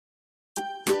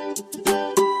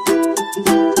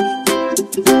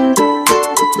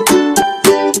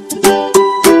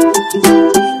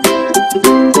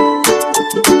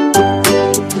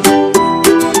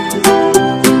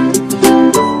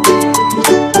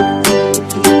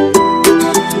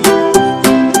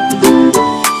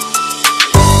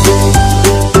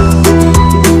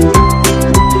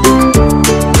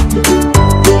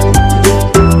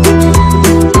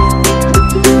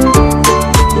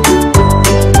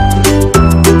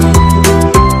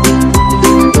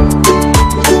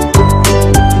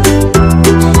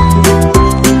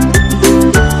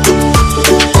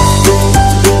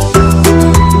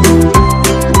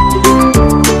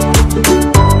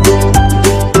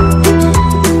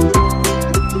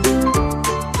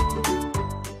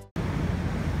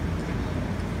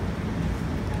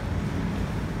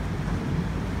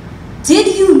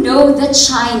that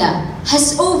China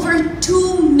has over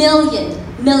 2 million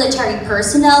military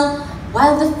personnel,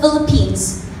 while the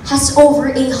Philippines has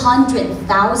over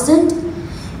 100,000?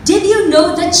 Did you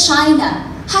know that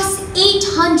China has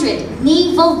 800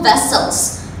 naval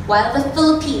vessels, while the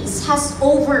Philippines has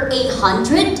over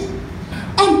 100?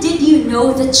 And did you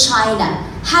know that China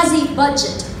has a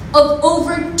budget of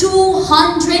over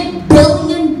 $200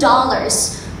 billion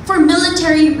for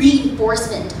military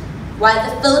reinforcement, while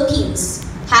the Philippines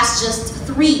has just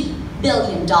 $3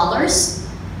 billion?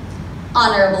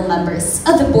 Honorable members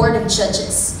of the Board of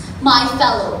Judges, my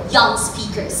fellow young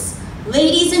speakers,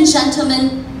 ladies and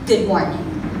gentlemen, good morning.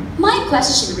 My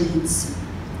question reads,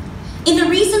 in the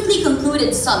recently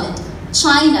concluded summit,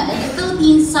 China and the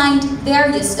Philippines signed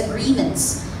various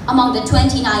agreements. Among the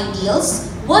 29 deals,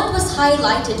 what was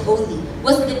highlighted only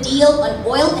was the deal on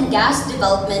oil and gas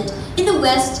development in the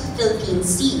West Philippine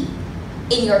Sea.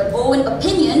 In your own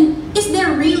opinion, is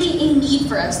there really a need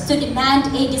for us to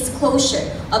demand a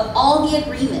disclosure of all the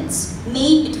agreements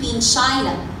made between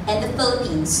China and the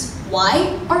Philippines?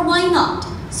 Why or why not?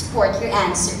 Support your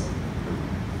answer.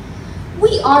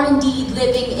 We are indeed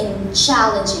living in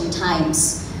challenging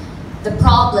times. The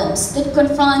problems that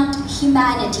confront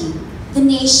humanity, the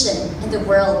nation, and the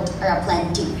world are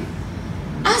aplenty.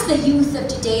 As the youth of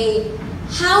today,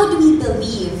 how do we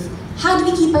believe, how do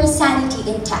we keep our sanity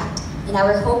intact and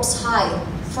our hopes high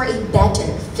for a better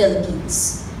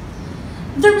Philippines?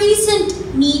 The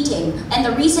recent meeting and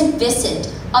the recent visit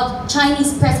of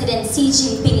Chinese President Xi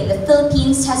Jinping in the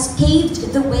Philippines has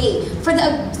paved the way for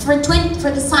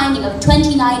the signing of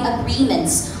 29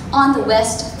 agreements on the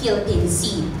West Philippine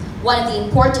Sea. One of the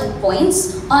important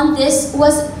points on this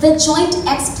was the joint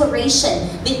exploration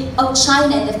of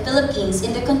China and the Philippines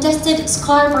in the contested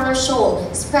Scarborough Shoal,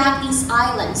 Spratlys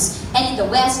Islands, and in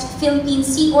the West Philippine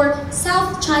Sea, or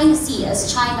South China Sea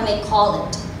as China may call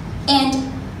it. And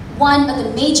one of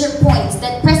the major points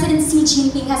that President Xi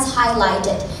Jinping has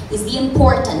highlighted is the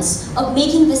importance of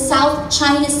making the South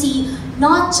China Sea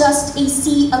not just a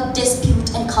sea of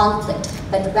dispute and conflict,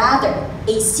 but rather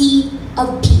a sea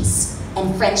of peace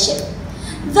and friendship.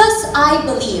 Thus, I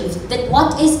believe that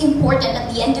what is important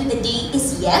at the end of the day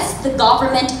is, yes, the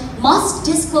government must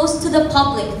disclose to the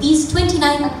public these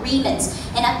 29 agreements,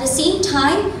 and at the same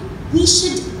time, we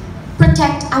should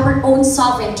protect our own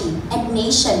sovereignty and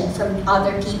nation from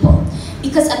other people.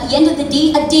 Because at the end of the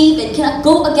day, a David cannot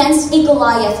go against a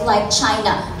Goliath like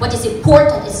China. What is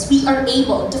important is we are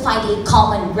able to find a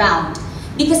common ground.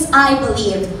 Because I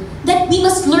believe that we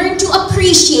must learn to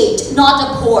appreciate, not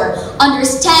abhor,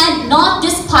 understand, not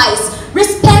despise,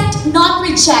 respect, not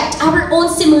reject our own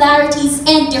similarities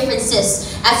and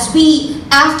differences, as we,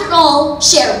 after all,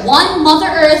 share one Mother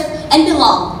Earth and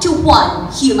belong to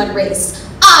one human race.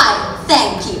 I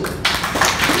thank you.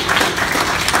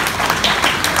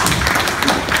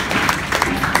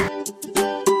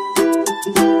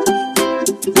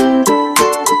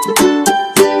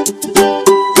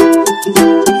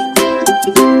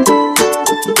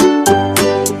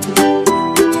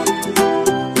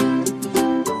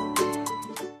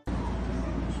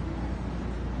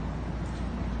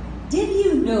 Did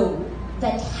you know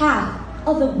that half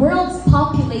of the world's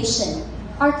population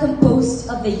are composed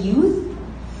of the youth?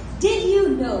 Did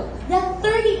you know that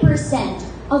 30%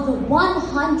 of the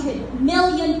 100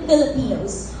 million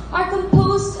Filipinos are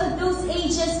composed of those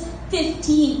ages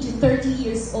 15 to 30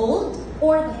 years old,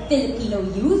 or the Filipino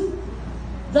youth?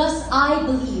 Thus, I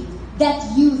believe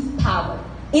that youth power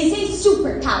is a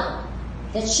superpower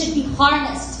that should be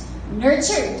harnessed,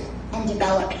 nurtured, and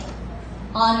developed.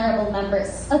 Honorable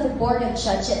members of the Board of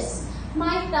Judges,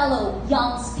 my fellow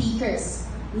young speakers,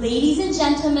 ladies and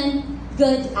gentlemen,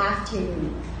 good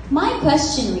afternoon. My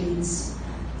question reads,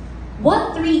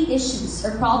 what 3 issues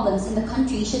or problems in the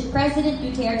country should President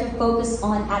Duterte focus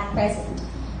on at present?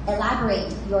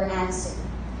 Elaborate your answer.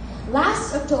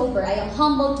 Last October, I am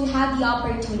humbled to have the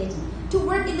opportunity to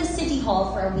work in the City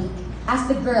Hall for a week as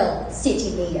the Girl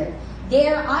City Mayor.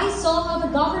 There, I saw how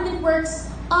the government works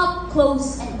up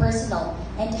close and personal,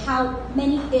 and how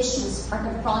many issues are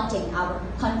confronting our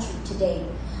country today.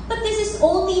 But this is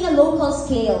only in a local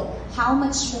scale. How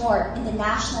much more in the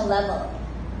national level?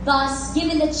 Thus,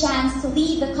 given the chance to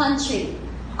lead the country,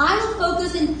 I will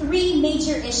focus on 3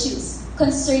 major issues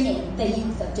concerning the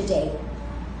youth of today.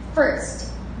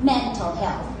 First, mental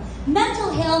health.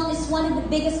 Mental health is one of the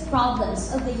biggest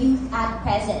problems of the youth at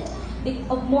present,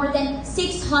 of more than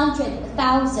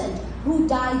 600,000 who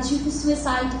die due to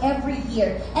suicide every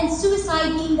year, and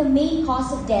suicide being the main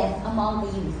cause of death among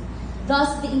the youth.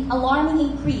 Thus, the alarming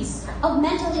increase of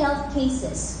mental health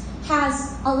cases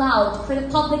has allowed for the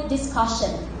public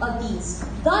discussion of these.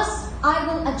 Thus, I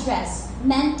will address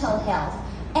mental health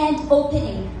and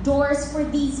opening doors for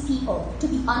these people to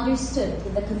be understood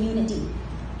in the community.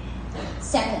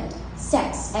 Second,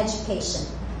 sex education.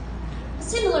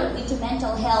 Similarly to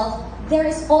mental health, there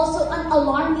is also an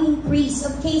alarming increase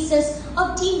of cases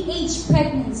of teenage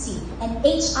pregnancy and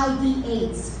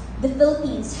HIV/AIDS. The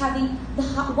Philippines having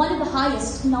one of the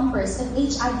highest numbers of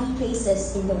HIV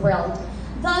cases in the world.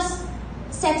 Thus,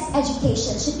 sex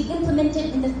education should be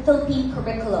implemented in the Philippine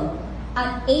curriculum,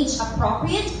 an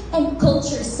age-appropriate and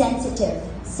culture-sensitive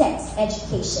sex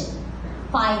education.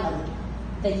 Finally,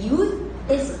 the youth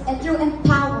is through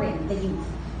empowering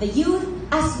the youth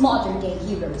as modern-day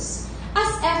heroes. As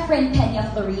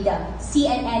Peñaflorida,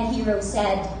 CNN hero,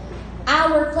 said,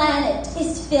 "Our planet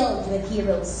is filled with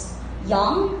heroes,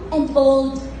 young and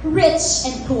old, rich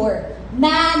and poor,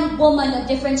 man, woman of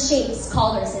different shapes,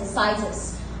 colors, and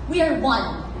sizes. We are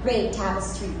one great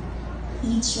tapestry.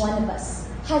 Each one of us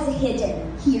has a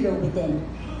hidden hero within.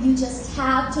 You just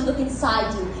have to look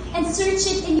inside you and search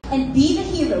it in and be the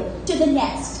hero to the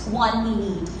next one we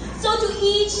need." So to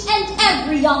each and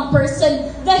every young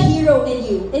person, the hero in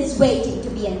you is waiting to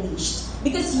be unleashed.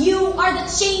 Because you are the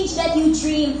change that you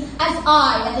dream, as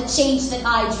I am the change that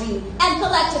I dream. And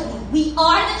collectively, we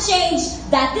are the change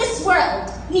that this world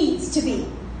needs to be.